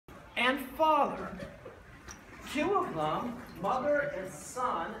and father. Two of them, mother and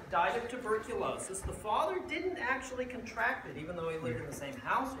son, died of tuberculosis. The father didn't actually contract it, even though he lived in the same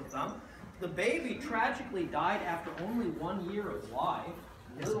house with them. The baby tragically died after only 1 year of life.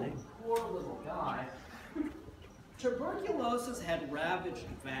 Poor little guy. Tuberculosis had ravaged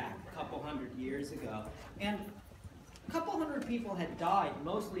VAC a couple hundred years ago, and a couple hundred people had died,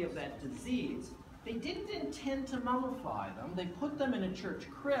 mostly of that disease. They didn't intend to mummify them. They put them in a church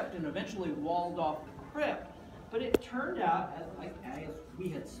crypt and eventually walled off the crypt. But it turned out,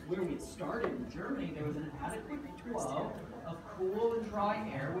 where we had started in Germany, there was an adequate flow of cool and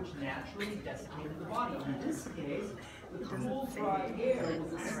dry air, which naturally desiccated the body. In this case, the cool, dry air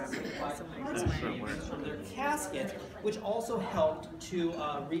was assisted by pressure changes from their caskets, which also helped to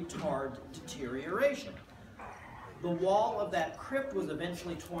retard deterioration. The wall of that crypt was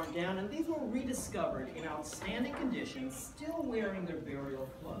eventually torn down, and these were rediscovered in outstanding condition, still wearing their burial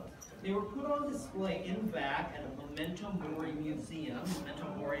clothes. They were put on display in VAC at a Memento Mori museum.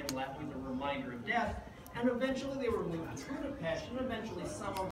 Memento Mori in Latin means a reminder of death, and eventually they were moved to Budapest, and eventually some of